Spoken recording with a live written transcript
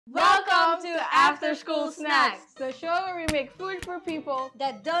to After School Snacks, the show where we make food for people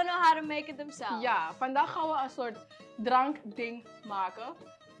that don't know how to make it themselves. Ja, vandaag gaan we een soort drankding maken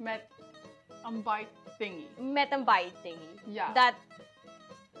met een bite thingy. Met een bite thingy. Ja. Dat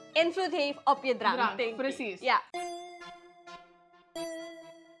invloed heeft op je drank thingy. Precies. Ja.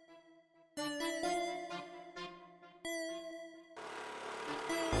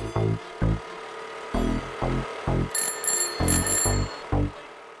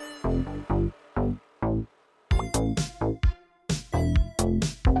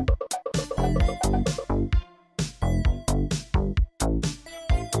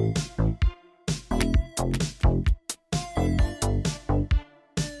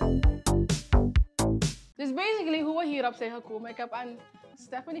 Dus basically hoe we hierop zijn gekomen, ik heb aan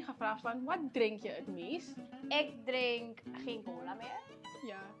Stephanie gevraagd van, wat drink je het meest? Ik drink geen cola meer.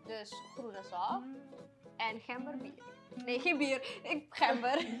 Ja. Dus groene sap. En gemberbier. Nee, geen bier.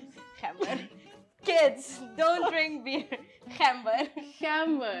 Gember. Gember. Kids, don't drink beer. Gember.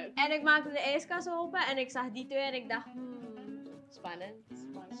 Gember. En ik maakte de ijskast open en ik zag die twee en ik dacht, spannend.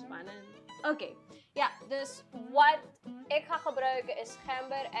 Oké, ja, dus wat ik ga gebruiken is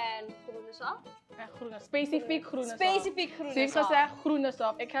gember en groene sap. En groene, specifiek groene sap. Specifiek groene Ze heeft sap. gezegd groene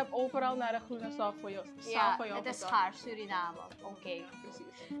sap. Ik heb overal naar de groene sap voor jou. Ja, voor jou het is gezocht. schaars, Suriname. Oké.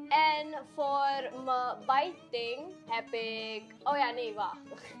 Precies. En voor mijn biting heb ik... Oh ja, nee, wacht.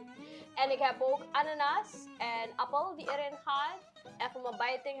 En ik heb ook ananas en appel die erin gaat. En voor mijn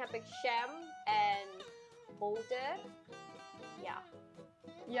biting heb ik jam en boter. Ja.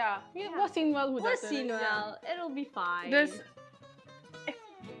 Ja, we zien wel hoe dat is. We zien wel. It'll be fine. Dus,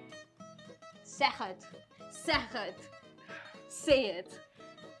 zeg het. Zeg het. Say it.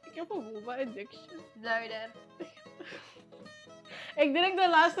 ik heb een boba addiction. Luider. Ik drink de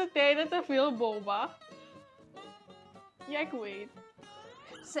laatste tijden te veel boba. Ja, ik weet.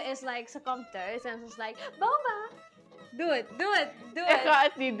 Ze komt thuis en ze is like, Boba, doe het. Ik ga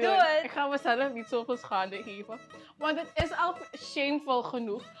het niet doen. Doe het. Ik ga mezelf niet zoveel schade geven. Want het is al shameful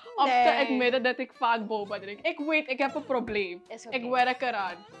genoeg om Nee. te admitten dat ik vaak boba drink. Ik weet, ik heb een probleem. Is oké. Ik werk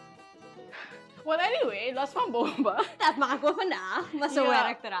eraan. Well, anyway, los van boba. Dat maken we vandaag, maar zo Ja.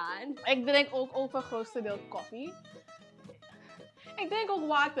 werkt eraan. Ik drink ook over het grootste deel koffie. Ik drink ook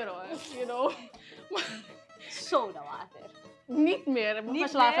water hoor, you know. Sodawater. Niet meer, mijn Niet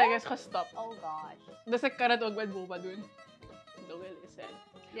verslaving meer? is gestopt. Oh gosh. Dus ik kan het ook met boba doen. Dat wil ik zeggen.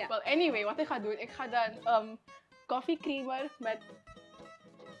 Ja. Well, anyway, wat ik ga doen, ik ga dan koffiecreamer met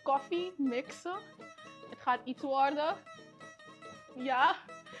koffie mixen. Het gaat iets worden. Ja.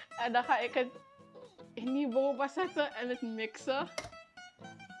 En dan ga ik het in die boba zetten en het mixen.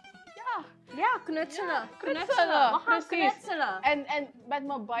 Ja. Ja, knutselen. Ja, knutselen, We gaan precies. knutselen. En met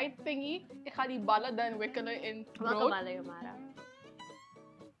mijn bite thingy, ik ga die ballen dan wikkelen in Welke brood. ballen, Yomara?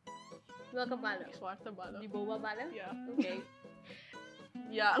 Welke ballen? Die zwarte ballen. Die boba ballen? Ja. Oké.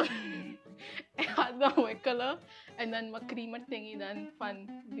 Ja. Ik ga het dan wikkelen. En dan mijn creamer thingy dan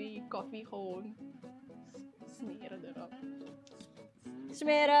van die koffie gewoon smeren erop.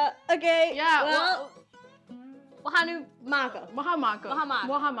 Smeren. Oké. Ja, Wel, we gaan nu maken. We gaan maken. We gaan maken.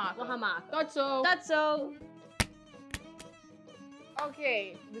 We gaan maken. We gaan maken. Tot zo. Tot zo.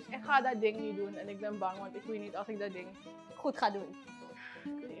 Oké, dus ik ga dat ding niet doen en ik ben bang, want ik weet niet als ik dat ding... Goed ga doen.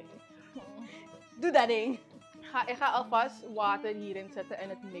 Ik weet niet. Doe dat ding. Ik ga alvast water hierin zetten en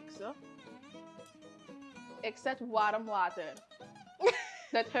het mixen. Ik zet warm water.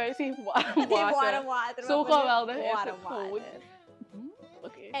 Dat huis heeft warm Die water. warm water. Zo maar geweldig is warm het gewoon. water.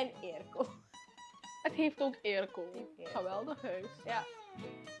 Oké. En airco. Het heeft ook airco. Oké. Geweldig huis. Ja.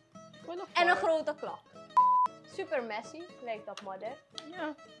 Ik wil nog En een voor- grote klok. Super messy. Lijkt op modder.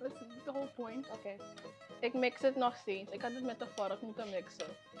 Ja, dat is the whole point. Oké. Ik mix het nog steeds. Ik had het met de vork moeten mixen.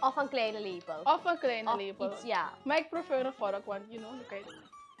 Of een kleine lepel. Of een kleine Of lepel. iets, ja. Maar ik prefer een vork, want you know, je kan...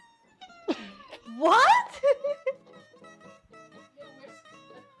 What?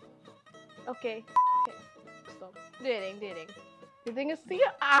 Oké. Stop. Doe je ding. Die dingen zie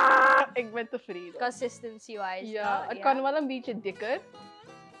je? Ah, ik ben tevreden. Consistency-wise. Ja, het kan wel een beetje dikker.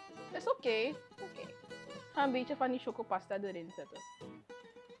 Dat is oké. Oké. Ik ga een beetje van die chocopasta erin zetten.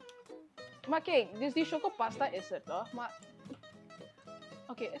 Maar kijk, dus die chocopasta is er toch? Maar...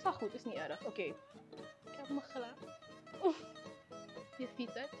 Oké, is dat goed? Is niet erg. Oké. Ik heb mijn glas. Je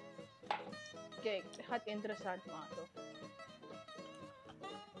ziet het. Kijk, ik ga het interessant maken.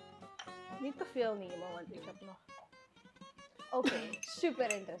 Niet te veel nemen, want ik heb nog... Oké,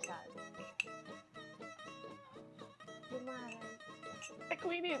 super interessant. Ik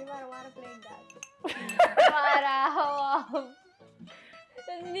weet niet. Waarom playing dat? Hou op.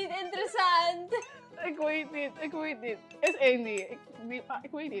 Dat is niet interessant. Ik weet niet. Is één ding.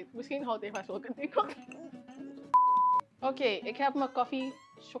 Ik weet niet. Misschien houdt hij van zulke dingen. Oké, ik heb mijn koffie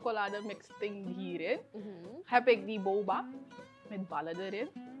chocolade mix ding hierin. Heb ik die boba met ballen erin.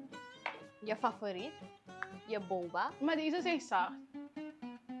 Je favoriet? Je boba? Maar deze zijn zacht.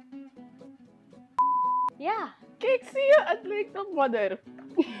 Ja. Kijk, zie je? Het lijkt op modder.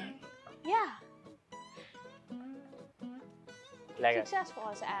 Ja. Lekker. Succesvol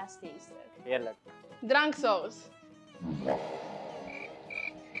als ass-taster. Heerlijk. Dranksaus.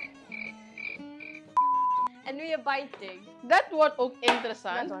 En nu je biting. Dat wordt ook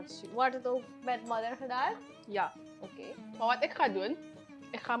interessant. Wordt het ook met modder gedaan? Ja. Oké. Maar wat ik ga doen,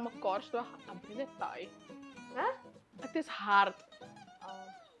 ik ga mijn korst weg taai. Huh? Het is hard.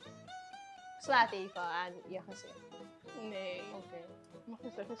 Sla het even aan je gezicht. Nee. Oké. Mag je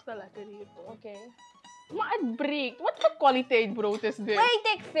zeggen, is wel lekker hier. Oké. Maar het breekt. Wat voor kwaliteit brood is dit?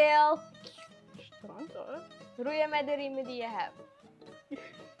 Weet ik veel. Strand hoor. Roeien met de riemen die je hebt.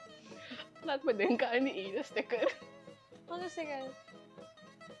 Laat me denken aan die ene sticker. Wat is het?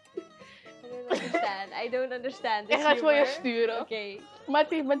 I don't understand. Ik ga het voor je humor. sturen. Oké. Maar het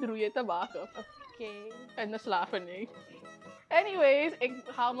heeft met roeien te maken. Oké. En de slavernij. Anyways, ik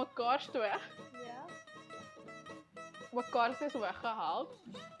haal mijn korst weg. Ja. Mijn korst is weggehaald.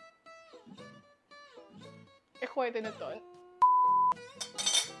 Ik gooi het in de ton.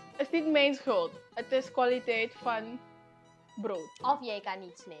 Het is niet mijn schuld. Het is kwaliteit van brood. Of jij kan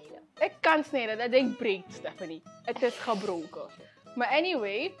niet snijden. Ik kan snijden, dat ding breekt, Stephanie. Het is gebroken. Maar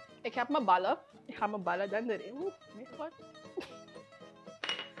anyway, ik heb mijn ballen. Ik ga mijn ballen dan erin. Oeh, mijn god.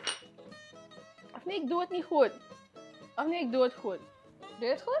 Of nee, ik doe het niet goed. Of nee, ik doe het goed. Doe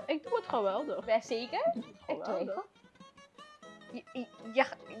je het goed? Ik doe het geweldig. Ben je zeker? Ik twijfel. Ja,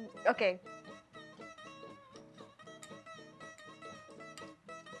 oké.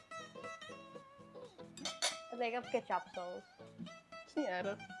 Het lijkt op ketchupsaus. Is niet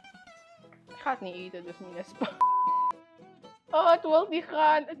erg. Ik ga het niet eten, dus niet eens. Oh, het wil niet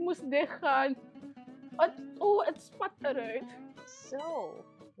gaan. Het moest dicht gaan. Het spat eruit. Zo,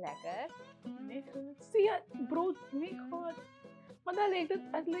 lekker. Nee, goed. Zie je, het brood, nee god. Maar dan lijkt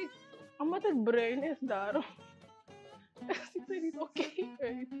het lijkt, omdat het bruin is daarom. Het ziet er niet oké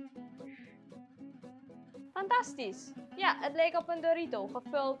uit. Fantastisch. Ja, het lijkt op een Dorito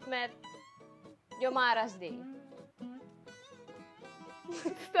gevuld met Yomara's ding.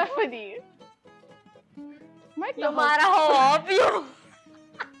 Stephanie. Mag ik nog Yomara, hou op, joh.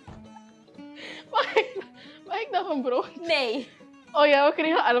 mag ik nog een brood? Nee, Oh ja, we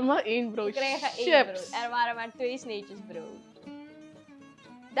kregen allemaal één brood. we kregen Chips. één brood. Er waren maar 2 sneetjes brood.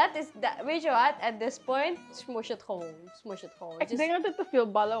 Weet je wat? At this point, smush het gewoon. Ik Just- denk dat het te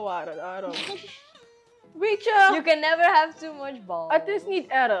veel ballen waren, daarom. Weet You je, can never have too much balls. het is niet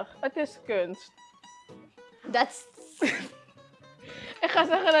erg. Het is kunst. That's... Ik ga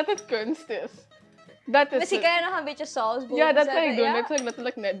zeggen dat het kunst is. Dat is Misschien het. kan je nog een beetje saus boven Ja, dat ga zetten, ik doen. ja? Dat zal ik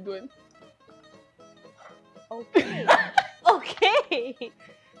letterlijk net doen. Oké. Oké.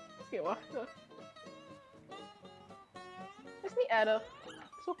 Oké, wacht. Het is niet erg.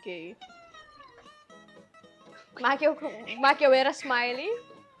 Het is oké. Maak je weer een smiley?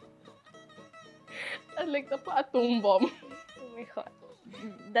 Het lijkt op een atoombom. Oh my god.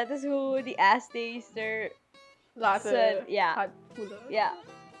 Dat is hoe die ass taster Later ja. gaat voelen. Ja.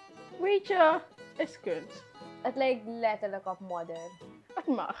 Weet je, is kunst. Het lijkt letterlijk op modder. Het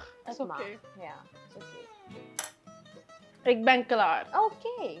mag. Het Het is oké. mag. Ja, is oké. Ik ben klaar.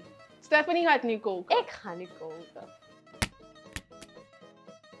 Oké. Stephanie gaat nu koken. Ik ga nu koken.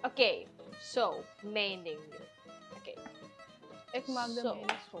 Oké, zo. Mijn ding nu. Oké. Ik maak de Zo.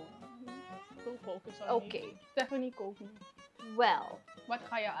 mijne schoon. Zo focus on Oké. me. Stephanie kookt nu. Wel. Wat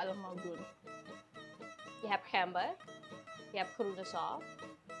ga je allemaal doen? Je hebt gember. Je hebt groene saus.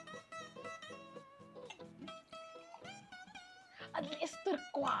 Het is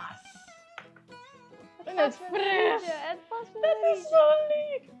turquoise. En past het met fris. rietje, het past met Dat is rietje. zo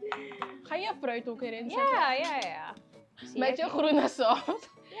lief. Ga je fruit ook erin zetten? Ja. Zie Met je je? groene saus.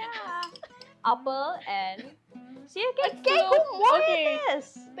 Ja. Appel en... Zie je? Kijk klopt. hoe mooi Oké. het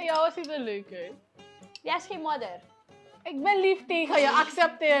is. Bij jou ziet het er leuk uit. Ja, is geen modder. Ik ben lief tegen je,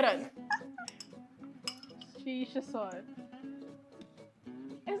 accepteer het. Jeetje, sorry.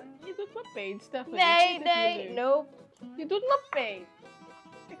 Je doet me pijn, Stephanie. Nee, Ik vind het nee, niet leuk. nope. Je doet me pijn.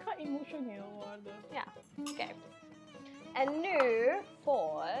 Ik ga emotioneel worden. Ja, oké. En nu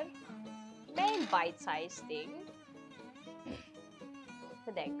voor mijn bite-size ding.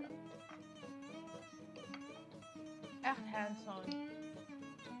 Bedenken. Echt hands-on.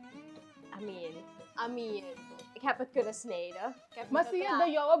 I mean, ik heb het kunnen snijden. Ik heb Maar niet zie je, geklaagd.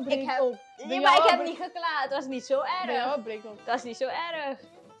 de jouwe breekt ook. Nee, maar ik heb niet geklaagd. Het was niet zo De erg. jouwe breekt ook. Het was niet zo erg.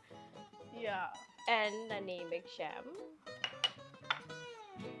 Ja. En dan neem ik jam.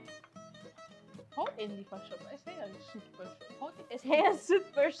 Houdt Indy van chocolade? Is hij een zoet persoon? Is hij een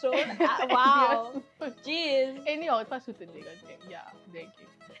zoet persoon? Ah, wauw. Jeez. Indy houdt van zoete dingen, ja, denk ik.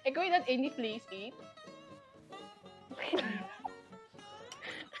 Ik weet dat Indy vlees eet.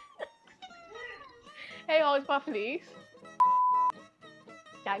 Hij houdt van vlees.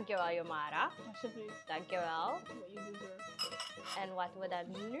 Dankjewel, Yomara. Alsjeblieft. Dankjewel. What you deserve. En wat we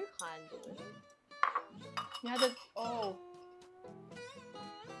dan nu gaan doen. Ja, dat... Oh.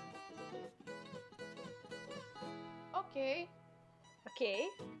 Oké. Oké.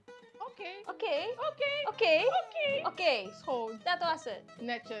 Oké. Oké. Oké. Oké. Oké. Oké. Schoon. Dat was het.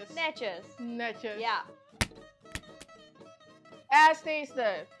 Netjes. Netjes. Netjes. Ja. Ass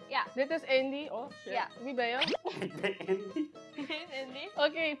taster. Ja. Dit is Indy. Oh shit. Ja. Wie ben je? Ik ben Andy. Andy?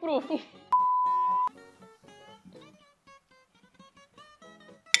 Oké, proef.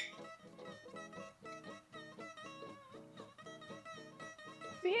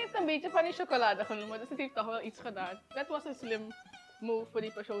 Zie, heeft een beetje van die chocolade genomen, dus het heeft toch wel iets gedaan. Dat was een slim move voor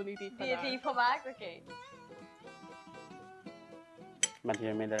die persoon die het heeft Die het gedaan. heeft gemaakt? Oké. Met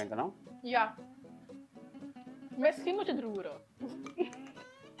je meedrinken dan? Ja. Misschien moet je het roeren.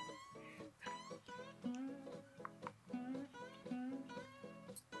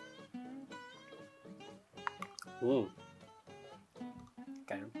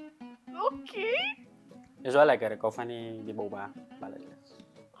 Oké. Oké. Is wel lekker, ik hou van die boba balletjes.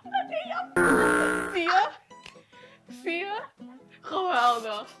 Zie je? Zie je?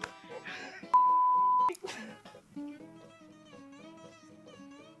 Geweldig.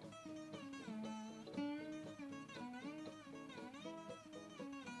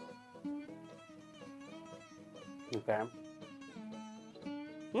 Oké.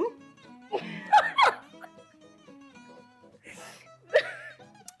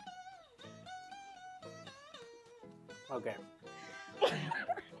 Oké.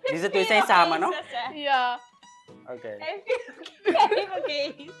 Deze twee zijn samen, no? Ja. Oké.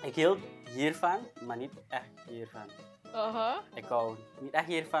 Oké. Ik hield hiervan, maar niet echt hiervan. Aha. Ik hou niet echt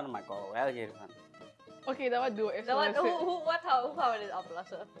hiervan, maar ik hou wel hiervan. Oké, dan wat doe ik? Hoe gaan we dit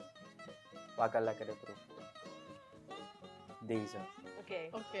aflossen? Welke lekkere proef. Deze. Oké.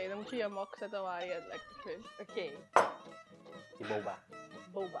 Oké, dan moet je je mok zetten waar je het lekker vindt. Oké. Die boba.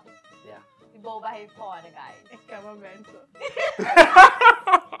 Boba. Ja. Die boba heeft gewonnen, guys. Ik ken mijn mensen.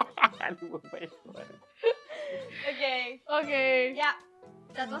 Die boba is gewoon. Oké. Oké. Ja,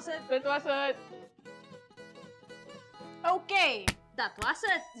 dat was het. Dit was het. Oké, dat was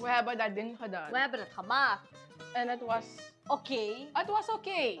het. We hebben dat ding gedaan. We hebben het gemaakt. En het was... Oké. Het was oké.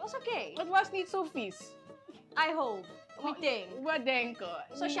 Het was oké. Het was niet zo vies. I hope. We think. We denken.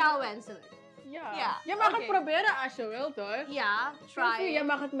 Sociaal wenselijk. Ja. Ja, Je mag oké. het proberen als je wilt hoor. Ja, try Je it.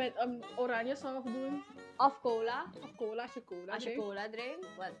 mag het met oranje saus doen. Of cola. Of cola als je cola Als je drinkt. cola drinkt.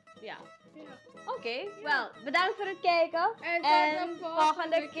 Ja. Ja. Oké, wel, bedankt voor het kijken. En tot de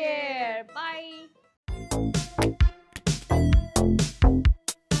volgende keer. Bye.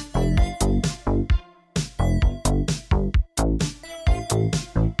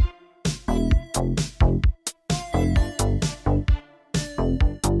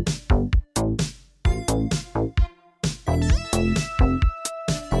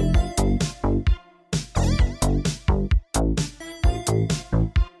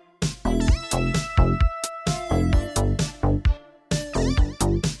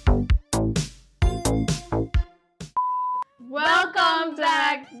 Welcome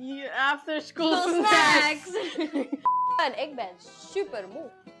back after school snacks. En ik ben super moe.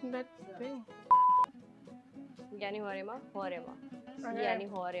 Met ding. Jij niet hoor je me? Hoor je me? Oké. Jij niet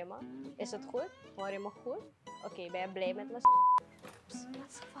hoor je me? Is het goed? Hoor je me goed? Oké, ben je blij met me? Psst, wat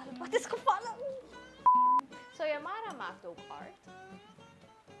is gevallen? Wat is gevallen? Zo, Yamara maakt ook art.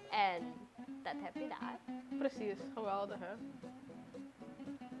 En dat heb je daar. Precies, geweldig hè.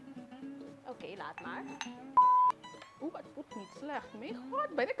 Oké, laat maar. Oeh, het voelt niet slecht. Mijn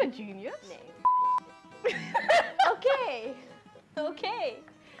god, ben ik een genius? Nee. Oké. Oké.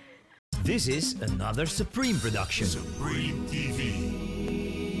 This is another Supreme production. Supreme TV.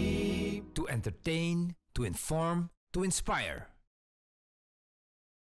 To entertain, to inform, to inspire.